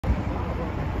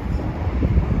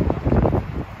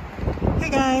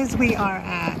Guys, we are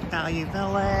at Value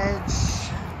Village,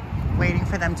 waiting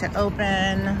for them to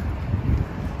open.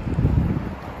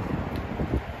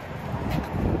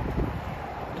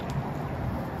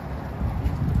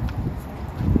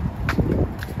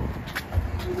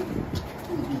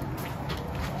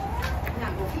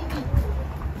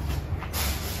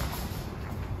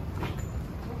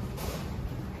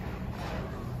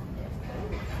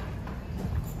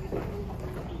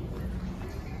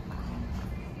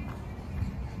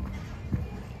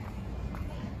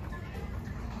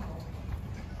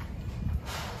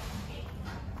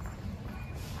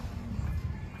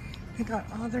 They got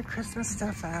all their Christmas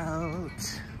stuff out.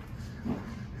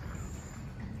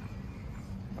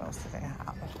 What else do they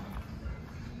have?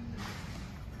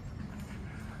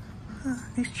 Oh,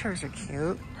 these chairs are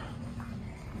cute.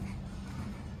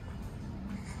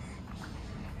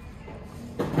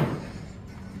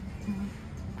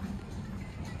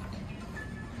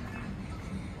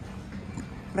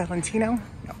 Valentino?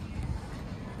 No.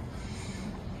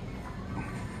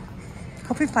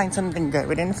 Hope we find something good.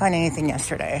 We didn't find anything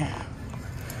yesterday.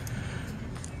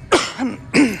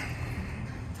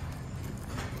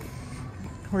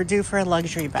 We're due for a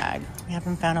luxury bag. We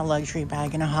haven't found a luxury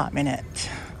bag in a hot minute.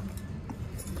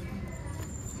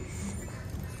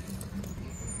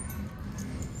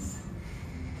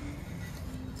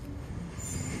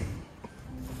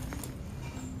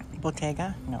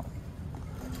 Bottega? No.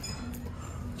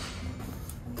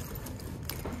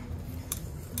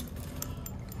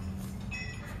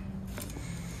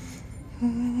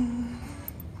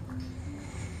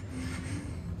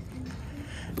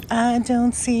 I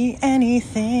don't see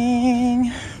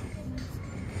anything.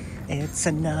 It's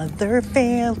another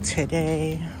fail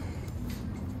today.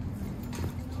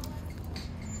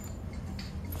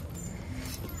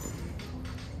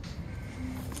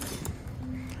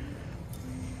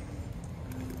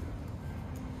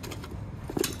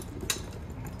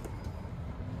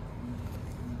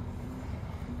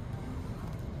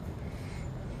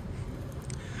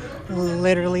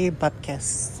 Literally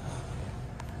bupkis.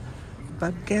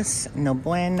 Bupkis, no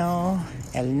bueno,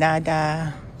 el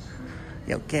nada,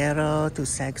 yo quiero tu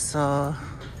sexo.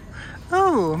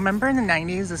 Oh, remember in the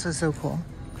 90s? This was so cool.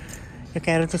 Yo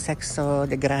quiero tu sexo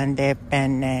de grande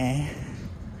pene.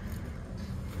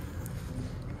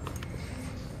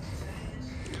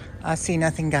 I see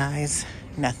nothing, guys.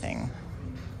 Nothing.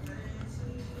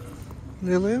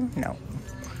 Lulu? No.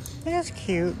 It is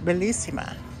cute.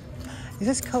 Bellissima. Is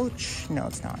this Coach? No,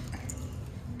 it's not.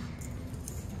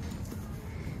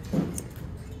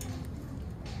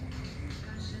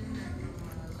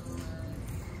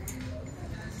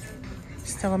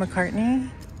 Stella McCartney?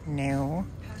 No.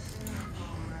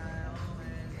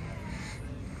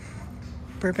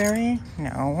 Burberry?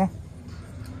 No.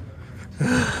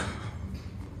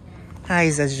 Hi,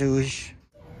 Zazouge.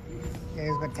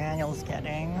 Here's what Daniel's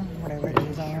getting. Whatever it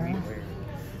is, Iron.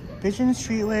 Vision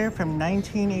streetwear from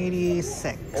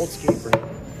 1986. Old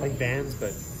skateboard. Like Vans,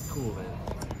 but cool Vans.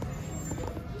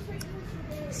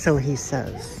 So he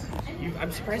says.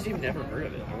 I'm surprised you've never heard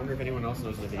of it. I wonder if anyone else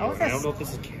knows the video. I don't know if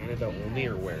this is Canada only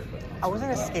or where. But I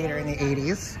wasn't a skater in the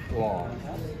 80s. Wow.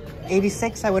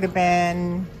 86, I would have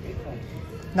been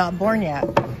not born yet.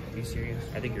 Are you serious?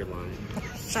 I think you're lying.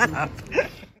 Shut up. I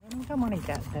think I want to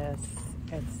get this.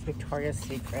 It's Victoria's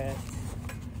Secret.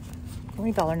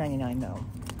 Only $1.99 though.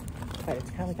 But it's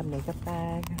kind of like a makeup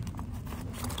bag.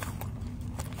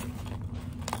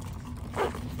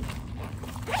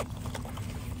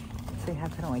 So they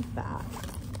have kind of like that.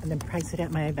 And then price it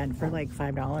at my event for like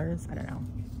 $5. I don't know.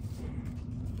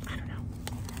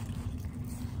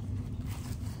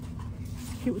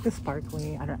 Cute with the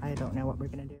sparkly. I don't know what we're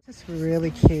gonna do. This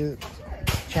really cute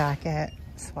jacket,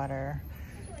 sweater.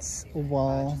 It's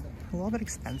wool. A little bit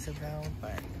expensive though,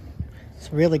 but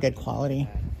it's really good quality.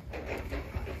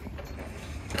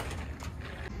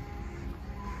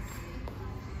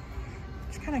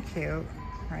 It's kind of cute,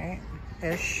 right?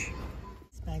 Ish.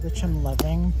 This bag, which I'm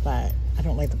loving, but I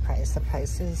don't like the price. The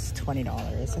price is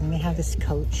 $20. And they have this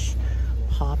Coach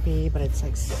Poppy, but it's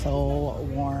like so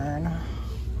worn.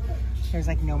 There's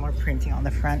like no more printing on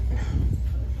the front.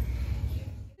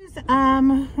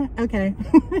 Okay.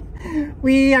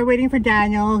 We are waiting for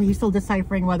Daniel. He's still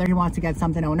deciphering whether he wants to get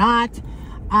something or not.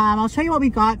 I'll show you what we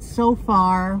got so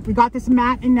far. We got this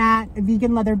Matt and Nat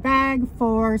vegan leather bag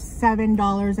for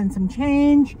 $7 and some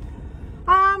change.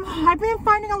 I've been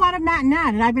finding a lot of Matt and Nat,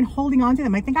 and I've been holding on to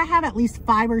them. I think I have at least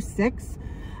 5 or 6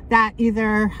 that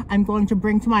either I'm going to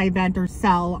bring to my event or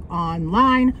sell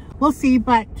online. We'll see,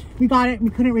 but we got it. We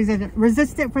couldn't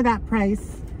resist it for that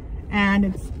price, and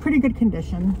it's pretty good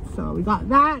condition. So we got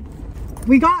that.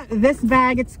 We got this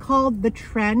bag. It's called The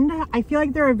Trend. I feel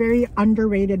like they're a very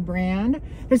underrated brand.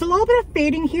 There's a little bit of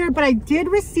fading here, but I did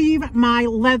receive my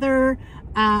leather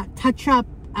touch-up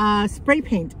spray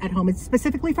paint at home. It's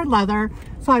specifically for leather,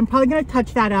 so I'm probably going to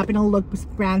touch that up and it'll look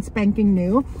brand spanking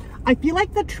new. I feel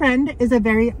like The Trend is a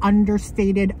very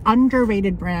understated,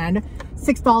 underrated brand.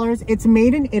 $6. It's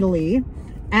made in Italy,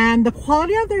 and the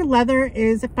quality of their leather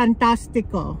is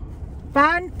fantastico.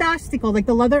 Fantastico. Like,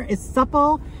 the leather is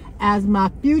supple as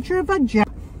my future vagina.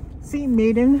 See,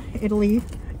 made in Italy.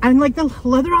 And like, the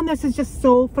leather on this is just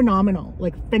so phenomenal.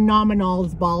 Like,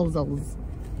 phenomenals, balls.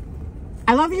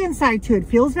 I love the inside too. It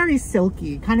feels very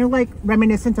silky, kind of like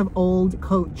reminiscent of old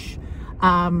Coach.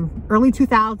 Early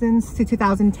 2000s to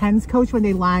 2010s Coach, when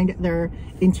they lined their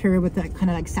interior with that kind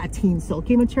of like sateen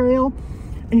silky material.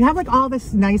 And you have like all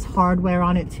this nice hardware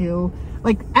on it too.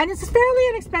 Like, and it's a fairly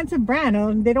inexpensive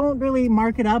brand. They don't really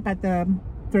mark it up at the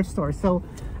thrift store. So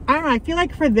I don't know, I feel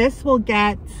like for this we'll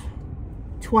get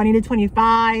 20 to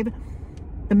 25,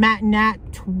 the matte nat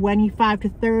 25 to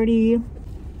 30,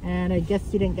 and I guess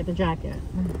you didn't get the jacket.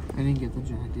 I didn't get the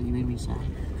jacket, you made me sad.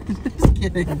 Just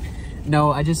kidding.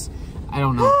 No, I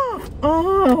don't know.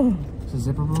 Oh, is the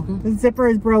zipper broken? The zipper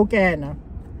is broken. Are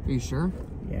you sure?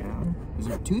 Yeah. Is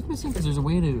there a tooth missing? Because there's a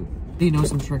way to, do you know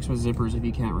some tricks with zippers if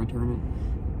you can't return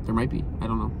it? There might be, I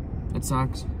don't know. It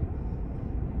sucks.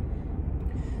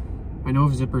 I know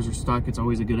if zippers are stuck, it's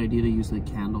always a good idea to use like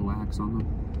candle wax on them.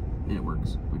 And it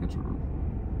works like a charm.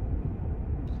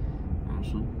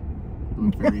 Ashley, you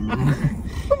look very mad.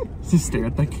 Just stare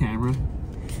at the camera.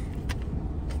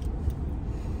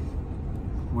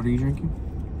 What are you drinking?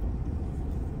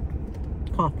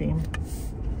 Coffee.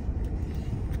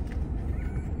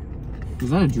 Is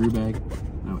that a Drew bag?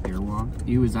 No, Airwalk.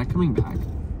 Ew, is that coming back?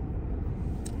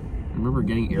 I remember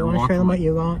getting Airwalk. You want to show them what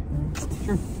you got?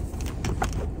 Sure.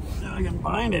 I can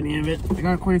find any of it. I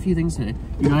got quite a few things today.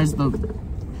 You guys, the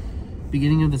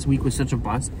beginning of this week was such a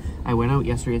bust. I went out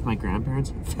yesterday with my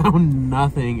grandparents, found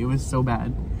nothing. It was so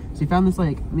bad. So we found this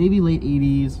like maybe late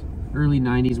 80s, early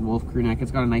 90s wolf crew neck. It's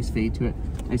got a nice fade to it.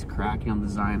 Nice cracking on the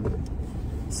design.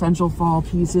 Essential fall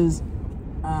pieces.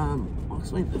 I'll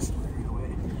explain this right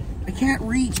away. I can't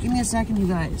reach. Give me a second, you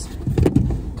guys.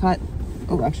 Cut.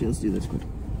 Oh, actually, let's do this quick.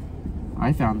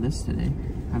 I found this today.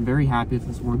 I'm very happy with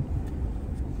this one.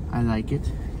 I like it.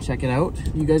 Check it out.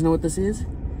 You guys know what this is?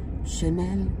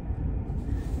 Chanel.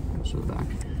 I'll show the back.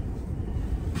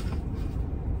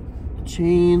 The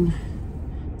chain,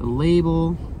 the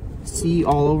label, C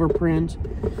all over print.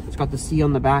 It's got the C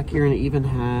on the back here, and it even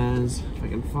has, if I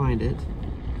can find it,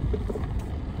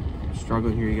 I'm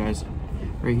struggling here, you guys.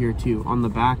 Right here too. On the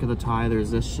back of the tie,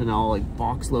 there's this Chanel like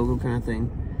box logo kind of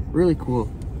thing. Really cool.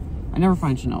 I never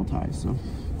find Chanel ties, so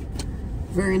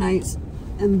very nice.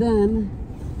 And then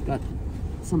got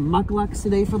some mucklucks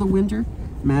today for the winter.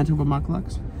 Manitoba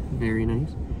mucklucks. Very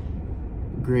nice.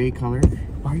 Gray color.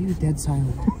 Why are you dead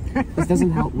silent? This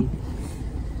doesn't help me.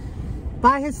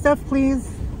 Buy his stuff,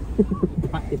 please.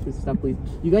 Buy his stuff, please.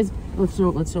 You guys, let's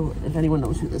show if anyone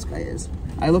knows who this guy is.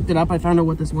 I looked it up. I found out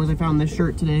what this was. I found this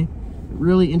shirt today.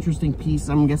 Really interesting piece.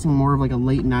 I'm guessing more of like a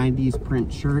late 90s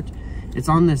print shirt. It's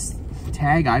on this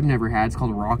tag I've never had. It's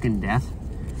called Rockin' Death.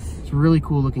 It's a really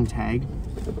cool looking tag.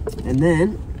 And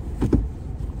then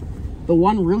the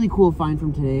one really cool find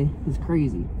from today is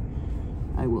crazy.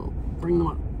 I will bring them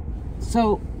up.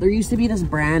 So there used to be this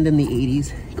brand in the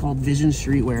 80s called Vision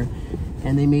Streetwear,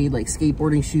 and they made like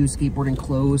skateboarding shoes, skateboarding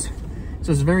clothes.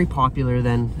 So it's very popular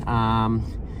then.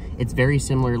 It's very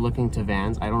similar looking to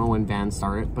Vans. I don't know when Vans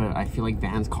started, but I feel like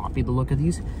Vans copied the look of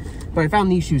these. But I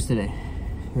found these shoes today.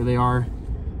 Here they are.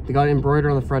 They got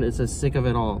embroidered on the front. It says "Sick of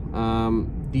It All."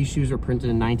 These shoes were printed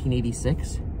in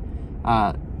 1986.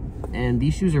 And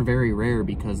these shoes are very rare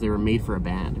because they were made for a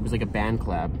band. It was like a band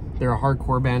collab. They're a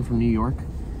hardcore band from New York.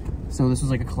 So this was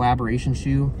like a collaboration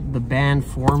shoe. The band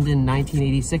formed in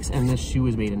 1986 and this shoe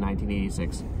was made in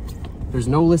 1986. There's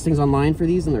no listings online for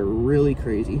these and they're really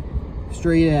crazy.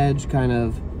 Straight edge kind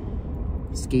of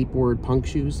skateboard punk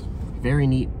shoes. Very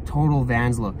neat, total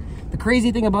Vans look. The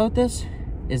crazy thing about this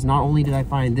is not only did I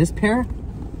find this pair,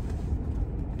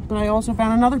 but I also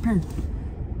found another pair.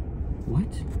 What?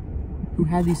 Who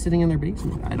had these sitting in their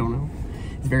basement? I don't know.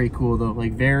 It's very cool though.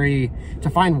 Like to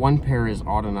find one pair is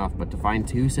odd enough, but to find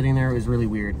two sitting there is really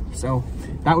weird. So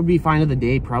that would be find of the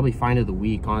day, probably find of the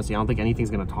week. Honestly, I don't think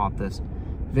anything's gonna top this.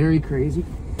 Very crazy.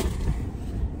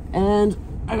 And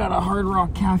I got a Hard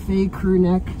Rock Cafe crew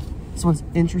neck. This one's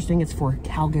interesting. It's for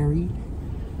Calgary.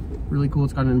 Really cool.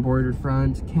 It's got an embroidered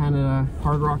front. Canada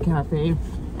Hard Rock Cafe.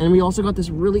 And we also got this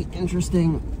really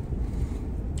interesting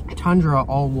Tundra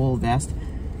all wool vest.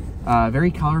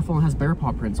 Very colorful and has bear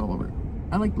paw prints all over it.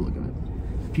 I like the look of it.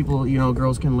 People, you know,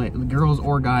 girls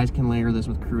or guys can layer this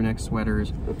with crew neck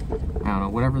sweaters. I don't know,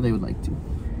 whatever they would like to.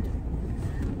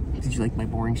 Did you like my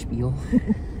boring spiel?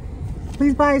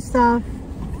 Please buy stuff.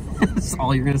 That's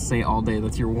all you're gonna say all day.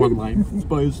 That's your one line. Please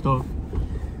buy stuff.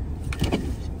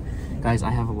 Guys,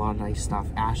 I have a lot of nice stuff.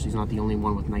 Ashley's not the only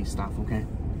one with nice stuff, okay?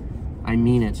 I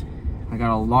mean it. I got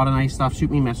a lot of nice stuff.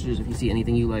 Shoot me messages if you see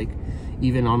anything you like.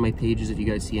 Even on my pages, if you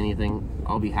guys see anything,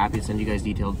 I'll be happy to send you guys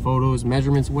detailed photos,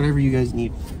 measurements, whatever you guys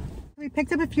need. We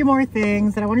picked up a few more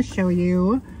things that I want to show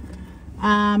you.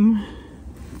 Some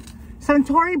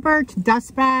Tory Burch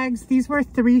dust bags. These were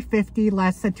 $3.50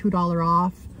 less than $2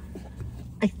 off.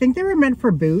 I think they were meant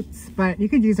for boots, but you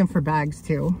could use them for bags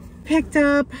too. Picked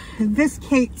up this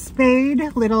Kate Spade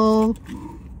little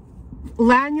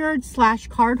lanyard slash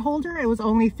card holder. It was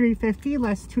only $3.50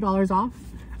 less $2 off.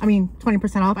 I mean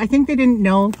 20% off. I think they didn't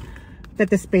know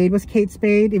that the Spade was Kate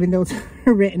Spade, even though it's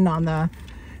written on the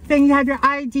thing. You have your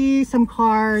ID, some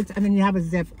cards, and then you have a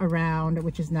zip around,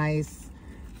 which is nice,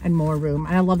 and more room.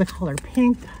 And I love the color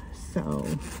pink. So,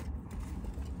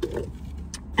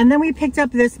 and then we picked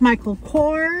up this Michael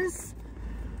Kors.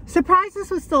 Surprised this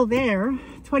was still there.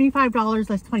 $25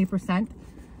 less 20%.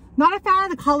 Not a fan of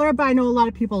the color, but I know a lot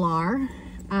of people are.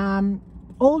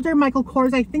 Older Michael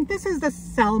Kors. I think this is the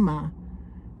Selma.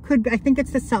 I think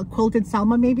it's the quilted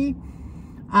Selma maybe.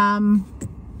 No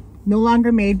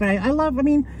longer made, but I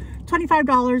mean,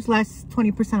 $25 less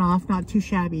 20% off. Not too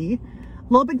shabby. A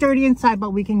little bit dirty inside,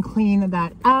 but we can clean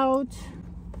that out.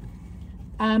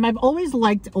 I've always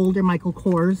liked older Michael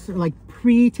Kors, like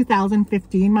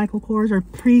pre-2015 Michael Kors or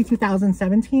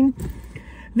pre-2017.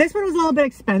 This one was a little bit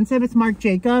expensive. It's Marc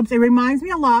Jacobs. It reminds me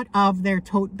a lot of their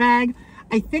tote bag.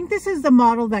 I think this is the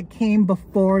model that came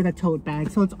before the tote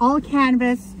bag. So it's all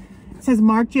canvas. It says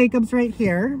Marc Jacobs right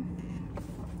here.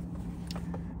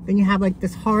 Then you have like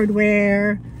this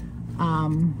hardware.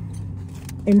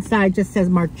 Inside just says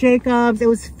Marc Jacobs. It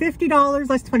was $50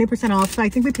 less 20% off. So I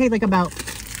think we paid like about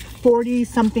 40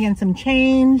 something and some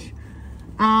change.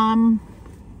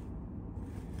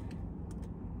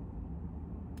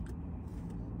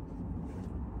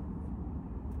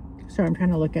 Sorry, I'm trying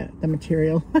to look at the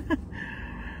material.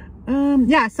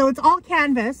 Yeah, so it's all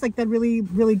canvas, like the really,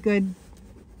 really good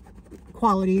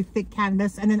quality, thick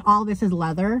canvas. And then all this is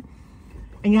leather.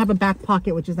 And you have a back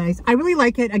pocket, which is nice. I really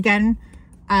like it, again,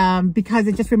 because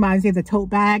it just reminds me of the tote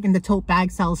bag. And the tote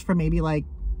bag sells for maybe like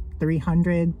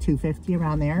 $300, $250,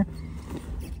 around there.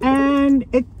 And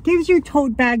it gives you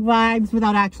tote bag vibes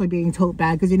without actually being tote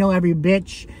bag, because you know every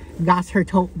bitch got her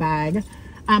tote bag.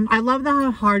 I love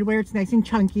the hardware. It's nice and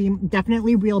chunky.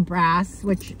 Definitely real brass,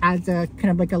 which adds a kind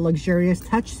of like a luxurious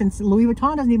touch, since Louis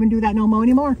Vuitton doesn't even do that no more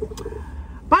anymore.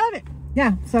 But I love it.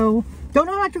 Yeah, so don't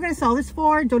know how much we're going to sell this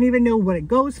for. Don't even know what it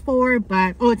goes for,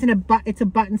 but oh, it's a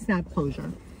button snap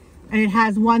closure. And it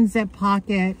has one zip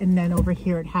pocket, and then over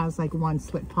here it has like one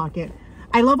slit pocket.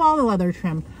 I love all the leather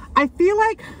trim. I feel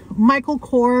like Marc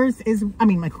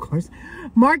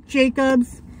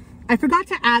Jacobs, I forgot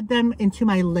to add them into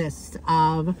my list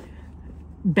of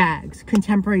bags,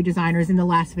 contemporary designers, in the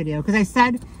last video, because I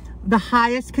said the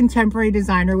highest contemporary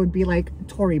designer would be like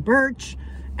Tory Burch,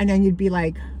 and then you'd be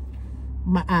like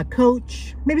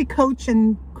Coach, maybe Coach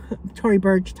and Tory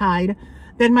Burch tied,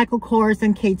 then Michael Kors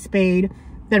and Kate Spade,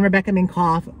 then Rebecca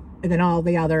Minkoff, and then all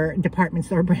the other department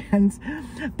store brands.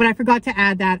 But I forgot to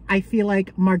add that I feel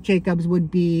like Marc Jacobs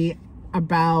would be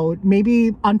about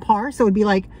maybe on par. So it would be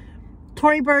like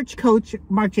Tory Burch, Coach,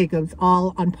 Marc Jacobs,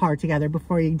 all on par together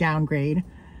before you downgrade.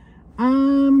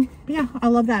 Yeah, I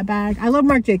love that bag. I love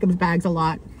Marc Jacobs bags a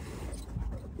lot,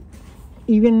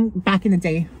 even back in the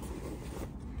day.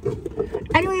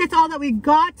 Anyway, that's all that we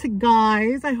got,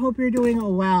 guys. I hope you're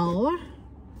doing well.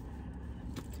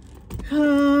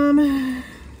 I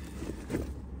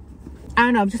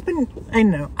don't know, I've just been, I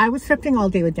don't know, I was thrifting all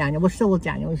day with Daniel. We're still with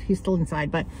Daniel, he's still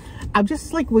inside, but I've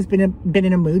just like been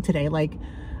in a mood today. Like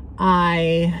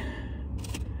I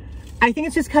think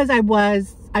it's just because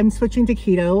I'm switching to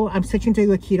keto. I'm switching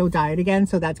to a keto diet again,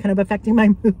 so that's kind of affecting my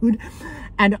mood.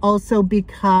 And also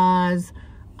because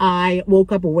I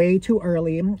woke up way too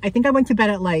early. I think I went to bed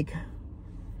at like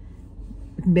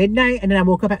midnight, and then I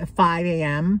woke up at 5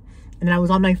 a.m. and then I was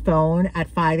on my phone at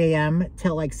 5 a.m.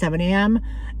 till like 7 a.m.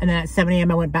 And then at 7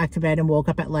 a.m. I went back to bed and woke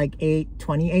up at like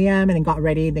 8:20 a.m. and then got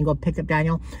ready and then picked up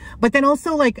Daniel. But then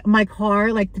also like my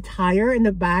car, like the tire in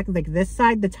the back, like this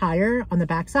side, the tire on the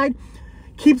back side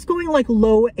keeps going like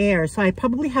low air. So I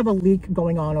probably have a leak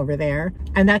going on over there,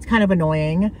 and that's kind of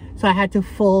annoying. So I had to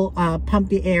full pump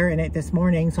the air in it this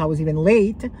morning. So I was even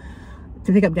late to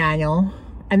pick up Daniel.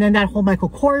 And then that whole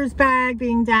Michael Kors bag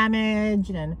being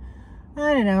damaged, and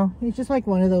I don't know. It's just like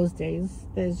one of those days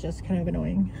that is just kind of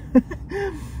annoying.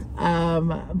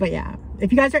 But yeah,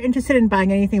 if you guys are interested in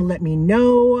buying anything, let me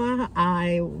know.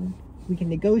 We can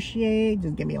negotiate.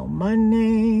 Just give me all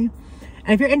money.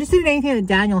 And if you're interested in anything that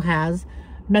Daniel has,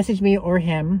 message me or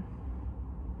him.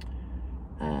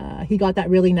 He got that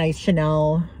really nice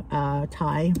Chanel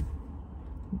tie.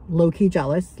 Low-key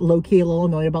jealous, low-key a little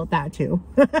annoyed about that too.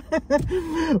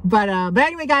 but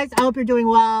anyway, guys, I hope you're doing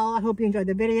well. I hope you enjoyed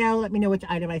the video. Let me know which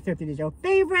item I thrifted is your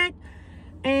favorite.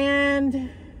 And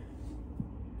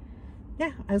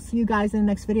yeah, I'll see you guys in the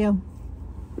next video.